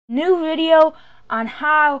New video on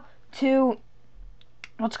how to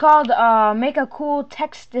make a cool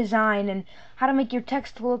text design and how to make your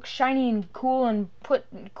text look shiny and cool and put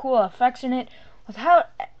cool effects in it without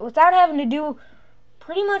having to do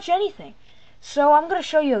pretty much anything. So I'm gonna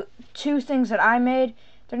show you two things that I made.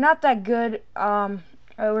 They're not that good.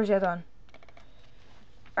 Where's the other one?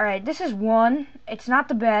 Alright, this is one. It's not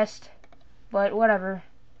the best, but whatever.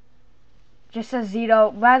 Just says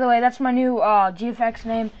ZeToE. By the way, that's my new GFX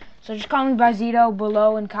name. So just call me by ZeToE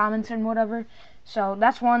below in comments and whatever. So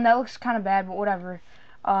that's one. That looks kind of bad, but whatever.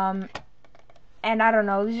 And I don't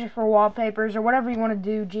know. These are for wallpapers or whatever you want to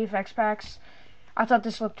do. GFX packs. I thought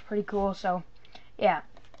this looked pretty cool. So yeah.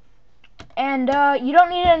 And you don't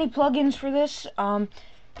need any plugins for this.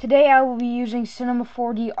 Today I will be using Cinema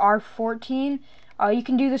 4D R14. You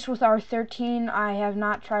can do this with R13. I have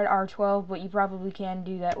not tried R12, but you probably can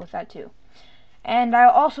do that with that too. And I'll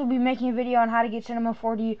also be making a video on how to get Cinema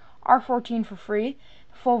 4D R14 for free,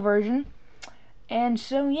 full version. And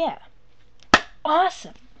so yeah,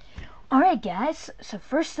 awesome. Alright guys, so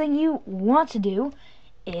first thing you want to do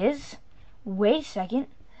is, wait a second,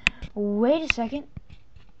 let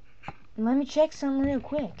me check something real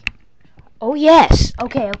quick. Oh yes,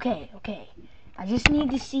 okay. I just need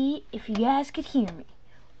to see if you guys could hear me.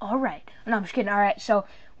 Alright, no, I'm just kidding. Alright, so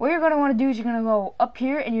what you're going to want to do is you're going to go up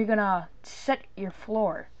here and you're going to set your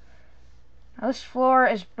floor. Now this floor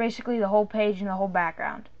is basically the whole page and the whole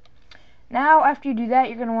background. Now after you do that,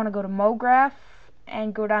 you're going to want to go to MoGraph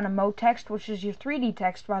and go down to MoText, which is your 3D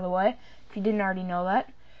text, by the way, if you didn't already know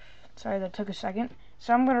that. Sorry, that took a second.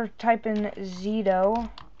 So I'm going to type in ZeToE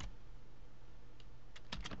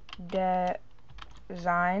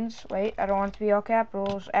Designs. Wait, I don't want it to be all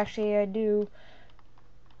capitals. Actually, I do.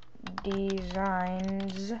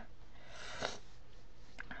 Designs.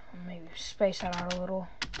 Maybe space that out a little.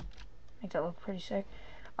 Make that look pretty sick.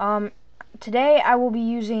 Today I will be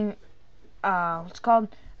using what's called,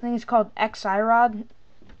 I think it's called XiRod.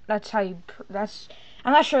 That's how you.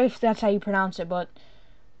 I'm not sure if that's how you pronounce it, but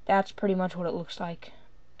that's pretty much what it looks like.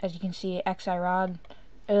 As you can see, XiRod.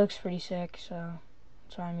 It looks pretty sick, so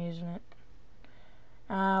that's why I'm using it.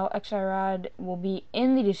 Now, XiRod will be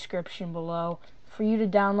in the description below for you to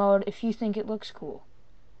download if you think it looks cool.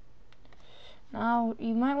 Now,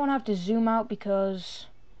 you might want to have to zoom out because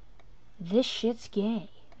this shit's gay.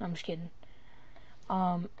 No, I'm just kidding.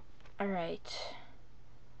 Alright.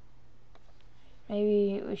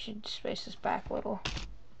 Maybe we should space this back a little.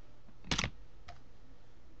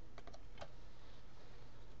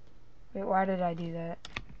 Wait, why did I do that?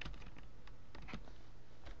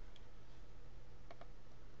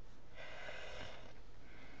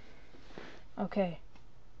 Okay.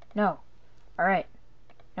 No. Alright.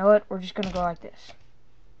 You know what? We're just gonna go like this.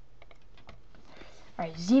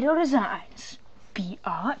 Alright, ZeToE Designs.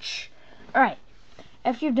 Biatch. Alright.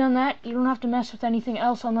 After you've done that, you don't have to mess with anything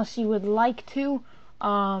else unless you would like to.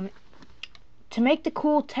 To make the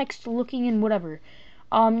cool text looking and whatever.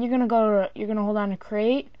 You're gonna hold on to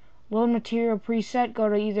create, load material preset, go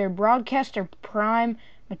to either broadcast or prime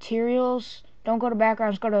materials. Don't go to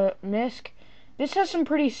backgrounds, go to MISC. This has some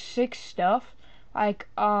pretty sick stuff. Like,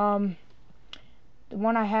 the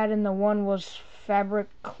one I had in the one was fabric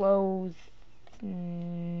clothes,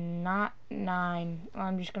 not 9.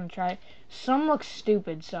 I'm just going to try it. Some look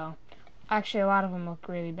stupid, so. Actually, a lot of them look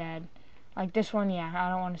really bad. Like this one, yeah, I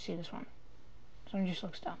don't want to see this one. This one just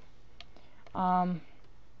looks dumb.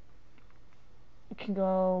 You can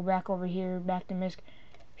go back over here, back to MISC.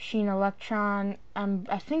 Sheen Electron.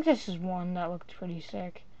 I think this is one that looked pretty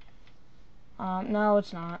sick. No,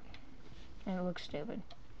 it's not. And it looks stupid.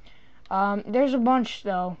 There's a bunch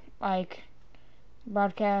though, like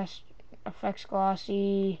broadcast, effects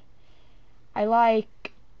glossy. I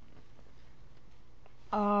like,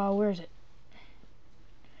 where is it?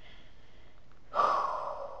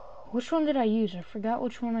 Which one did I use? I forgot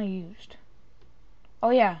which one I used.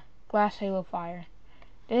 Oh yeah, Glass Halo Fire.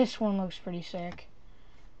 This one looks pretty sick,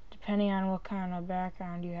 depending on what kind of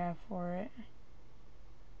background you have for it.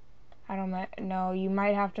 I don't know, you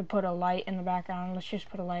might have to put a light in the background. Let's just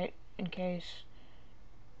put a light in case.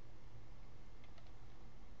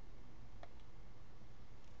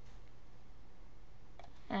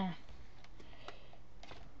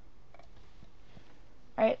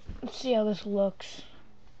 Alright, let's see how this looks.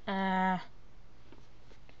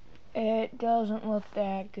 It doesn't look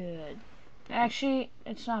that good. Actually,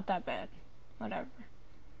 it's not that bad. Whatever.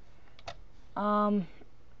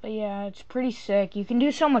 But yeah, it's pretty sick. You can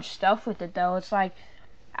do so much stuff with it, though. It's like,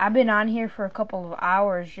 I've been on here for a couple of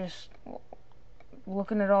hours just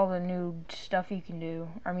looking at all the new stuff you can do.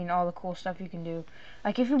 I mean, all the cool stuff you can do.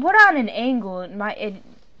 Like, if you put on an angle,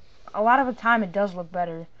 a lot of the time it does look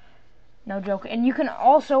better. No joke. And you can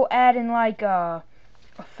also add in like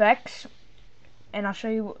effects, and I'll show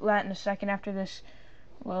you that in a second after this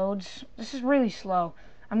loads. This is really slow.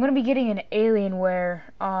 I'm gonna be getting an Alienware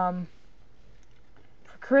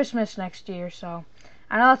for Christmas next year, so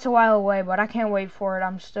I know it's a while away, but I can't wait for it.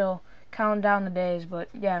 I'm still counting down the days, but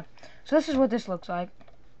yeah. So this is what this looks like.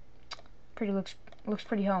 Looks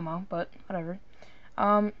pretty homo, but whatever.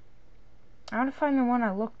 I want to find the one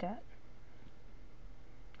I looked at.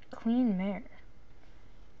 Clean mirror.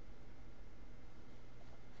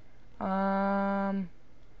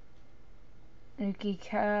 Nuki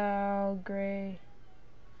cow, gray,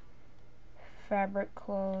 fabric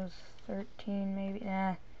clothes, 13 maybe.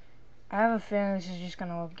 Nah, I have a feeling this is just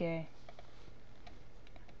gonna look gay.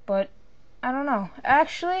 But I don't know.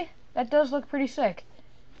 Actually, that does look pretty sick.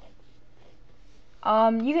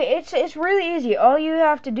 It's really easy. All you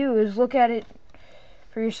have to do is look at it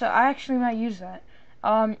for yourself. I actually might use that.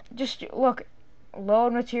 Just look,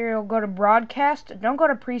 load material, go to broadcast. Don't go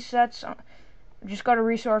to presets. Just go to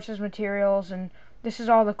resources, materials, and this is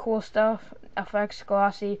all the cool stuff. FX,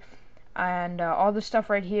 glossy, and all the stuff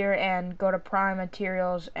right here. And go to prime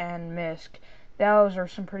materials and misc. Those are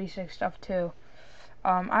some pretty sick stuff too.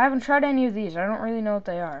 I haven't tried any of these. I don't really know what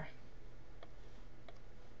they are.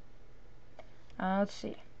 Let's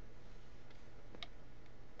see.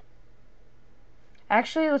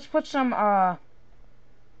 Actually, let's put some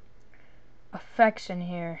effects in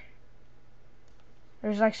here.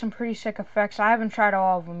 There's like some pretty sick effects. I haven't tried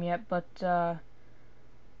all of them yet, but I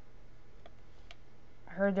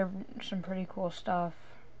heard there's some pretty cool stuff.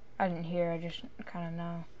 I didn't hear, I just kind of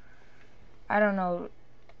know. I don't know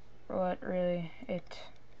what really it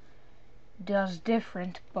does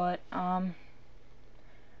different, but I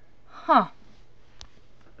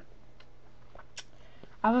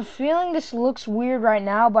have a feeling this looks weird right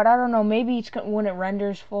now, but I don't know. Maybe it's when it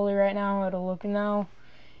renders fully right now, it'll look now.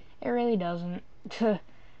 It really doesn't. There's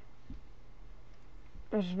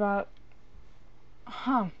about,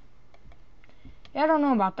 yeah, I don't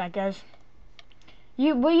know about that, guys.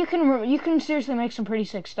 But you can seriously make some pretty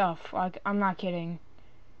sick stuff. Like, I'm not kidding.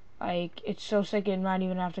 Like, it's so sick it might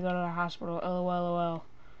even have to go to the hospital. LOL.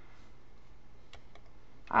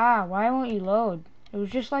 Ah, why won't you load? It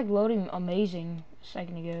was just like loading Amazing a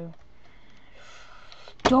second ago.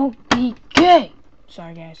 Don't be gay!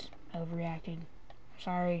 Sorry, guys. I overreacted.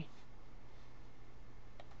 Sorry.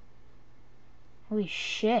 Holy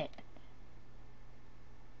shit.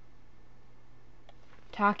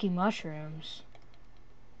 Taki mushrooms.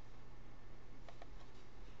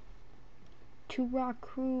 Two rock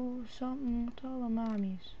crew, something with all the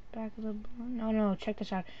mommies. Back of the no, check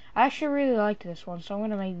this out. I actually really liked this one, so I'm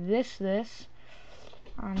gonna make this.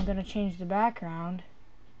 I'm gonna change the background.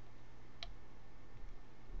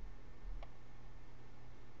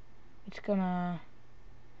 You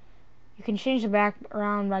can change the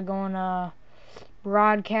background by going to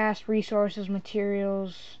broadcast, resources,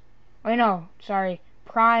 materials. Oh no, sorry,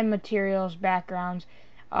 prime materials, backgrounds.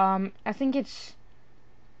 I think it's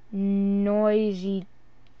noisy.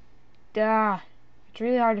 It's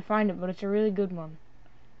really hard to find it, but it's a really good one.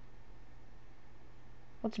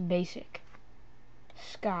 What's basic?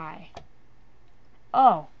 Sky.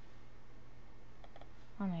 Oh,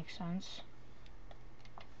 that makes sense.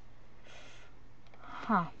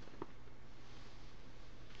 Huh.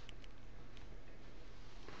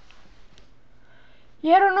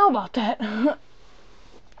 Yeah, I don't know about that.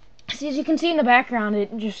 See, as you can see in the background,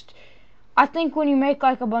 I think when you make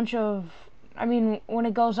like a bunch of, when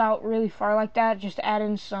it goes out really far like that, just add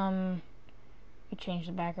in some, let me change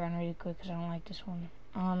the background really quick because I don't like this one.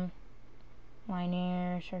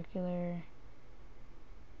 Linear, circular.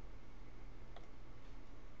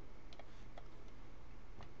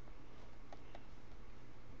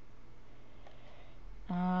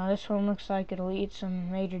 This one looks like it'll eat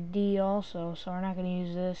some major D also, so we're not going to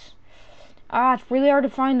use this. It's really hard to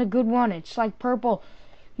find the good one. It's like purple.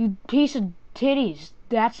 You piece of titties.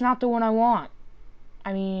 That's not the one I want.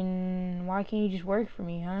 Why can't you just work for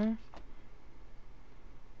me, huh?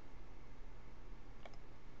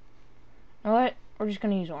 You know what? We're just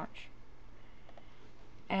going to use orange.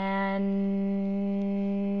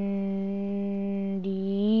 And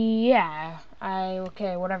yeah,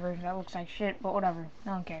 okay, whatever. That looks like shit, but whatever.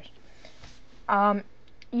 No one cares.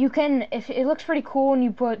 You can, if it looks pretty cool, and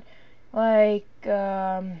you put like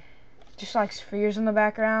just like spheres in the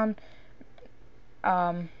background.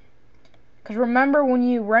 Because remember, when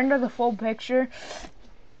you render the full picture,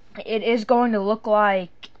 it is going to look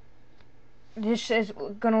like this is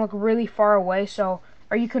going to look really far away. So,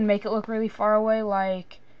 or you can make it look really far away,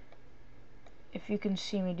 like if you can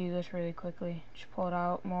see me do this really quickly, just pull it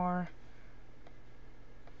out more.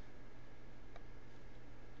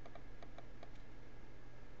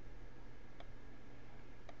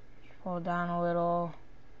 Just pull it down a little,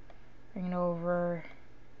 bring it over.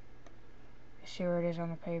 See where it is on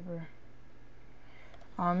the paper.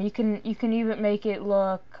 You can even make it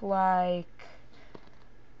look like,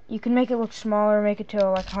 you can make it look smaller, make it to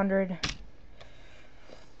like 100,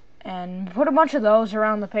 and put a bunch of those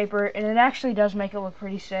around the paper, and it actually does make it look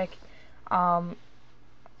pretty sick.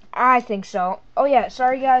 I think so. Oh yeah,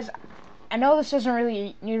 sorry guys, I know this isn't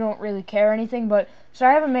really, you don't really care or anything, but so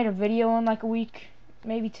I haven't made a video in like a week,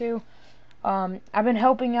 maybe 2. I've been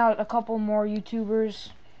helping out a couple more YouTubers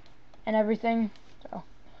and everything.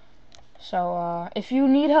 So if you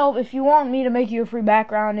need help, if you want me to make you a free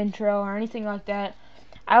background intro or anything like that,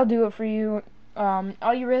 I'll do it for you.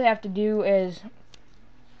 All you really have to do is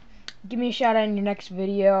give me a shout out in your next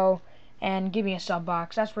video and give me a sub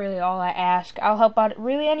box. That's really all I ask. I'll help out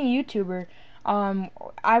really any YouTuber.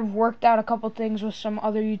 I've worked out a couple things with some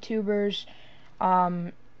other YouTubers.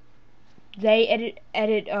 They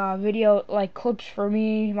edit video like clips for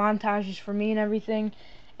me, montages for me and everything,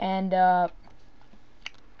 and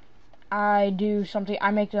I do something,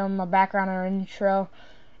 I make them a background or intro,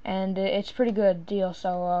 and it's a pretty good deal.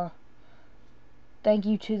 So thank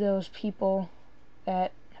you to those people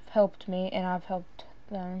that have helped me, and I've helped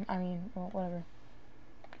them. I mean, well, whatever.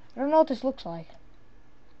 I don't know what this looks like,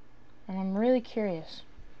 and I'm really curious.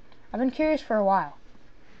 I've been curious for a while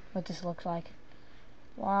what this looks like.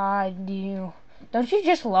 Why don't you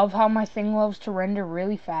just love how my thing loves to render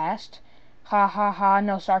really fast? Ha ha ha,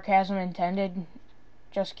 no sarcasm intended.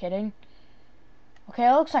 Just kidding. Okay,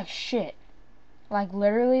 it looks like shit. Like,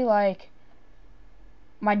 literally, like,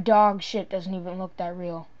 my dog shit doesn't even look that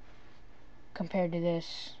real compared to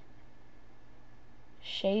this.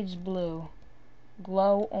 Shades blue.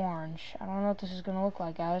 Glow orange. I don't know what this is gonna look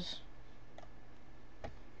like, guys.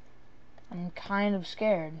 I'm kind of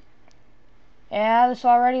scared. Yeah, this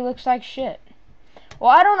already looks like shit.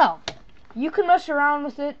 Well, I don't know. You can mess around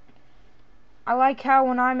with it. I like how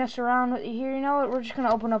when I mess around with it here, you know what? We're just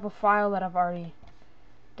gonna open up a file that I've already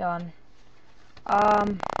done.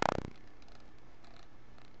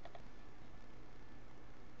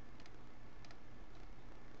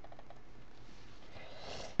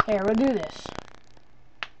 Here, we'll do this.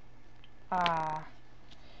 I've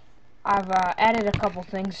added a couple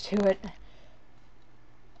things to it.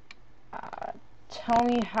 Tell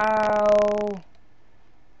me how.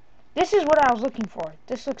 This is what I was looking for.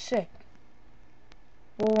 This looks sick.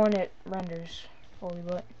 Well, when it renders fully,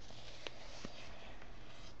 but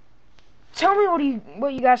tell me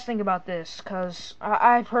what you guys think about this, cause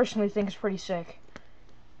I personally think it's pretty sick.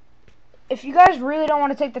 If you guys really don't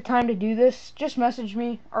want to take the time to do this, just message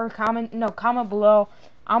me or comment below.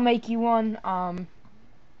 I'll make you one.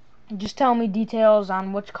 Just tell me details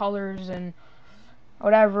on which colors and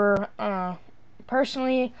whatever.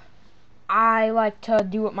 Personally, I like to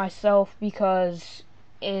do it myself because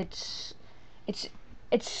it's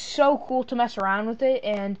so cool to mess around with it,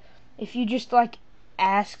 and if you just like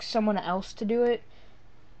ask someone else to do it,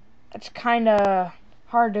 it's kind of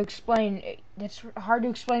hard to explain. It's hard to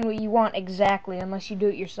explain what you want exactly unless you do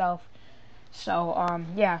it yourself. So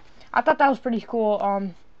yeah, I thought that was pretty cool.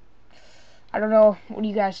 I don't know what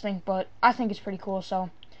you guys think, but I think it's pretty cool. So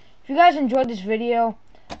if you guys enjoyed this video,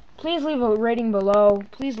 please leave a rating below.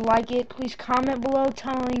 Please like it. Please comment below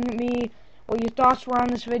telling me what your thoughts were on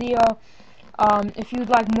this video. If you'd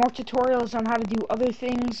like more tutorials on how to do other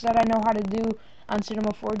things that I know how to do on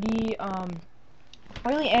Cinema 4D,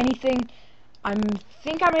 really anything. I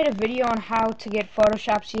think I made a video on how to get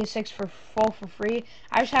Photoshop CS6 for free.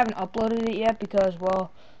 I just haven't uploaded it yet because,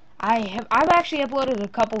 well, I've actually uploaded a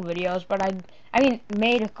couple videos, but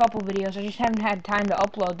made a couple videos. I just haven't had time to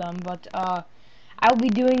upload them. But I'll be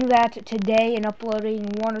doing that today and uploading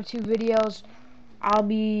 1 or 2 videos. I'll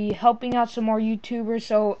be helping out some more YouTubers.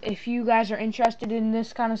 So if you guys are interested in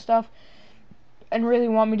this kind of stuff and really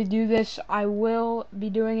want me to do this, I will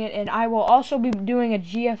be doing it, and I will also be doing a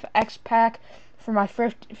GFX pack for my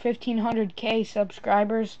 1500K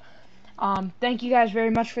subscribers. Thank you guys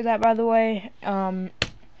very much for that, by the way. And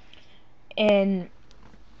in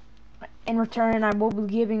return, I will be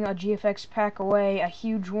giving a GFX pack away, a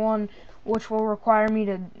huge one, which will require me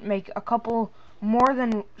to make a couple more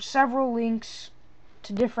than several links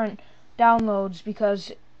to different downloads,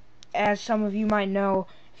 because as some of you might know,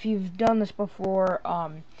 if you've done this before,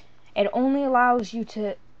 it only allows you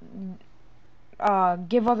to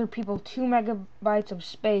give other people 2 megabytes of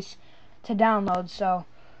space to download. So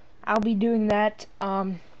I'll be doing that,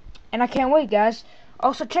 and I can't wait, guys.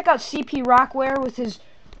 Also, check out CP Rockware with his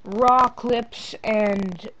raw clips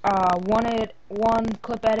and one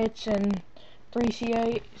clip edits and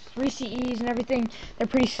 3CEs and everything. They're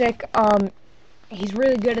pretty sick. He's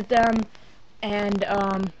really good at them, and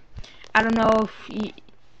I don't know if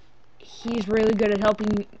he's really good at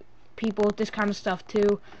helping people with this kind of stuff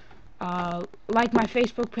too. Like my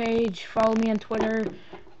Facebook page, follow me on Twitter,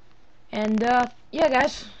 and yeah,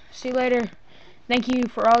 guys, see you later. Thank you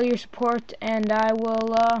for all your support, and I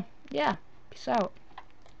will, yeah, peace out.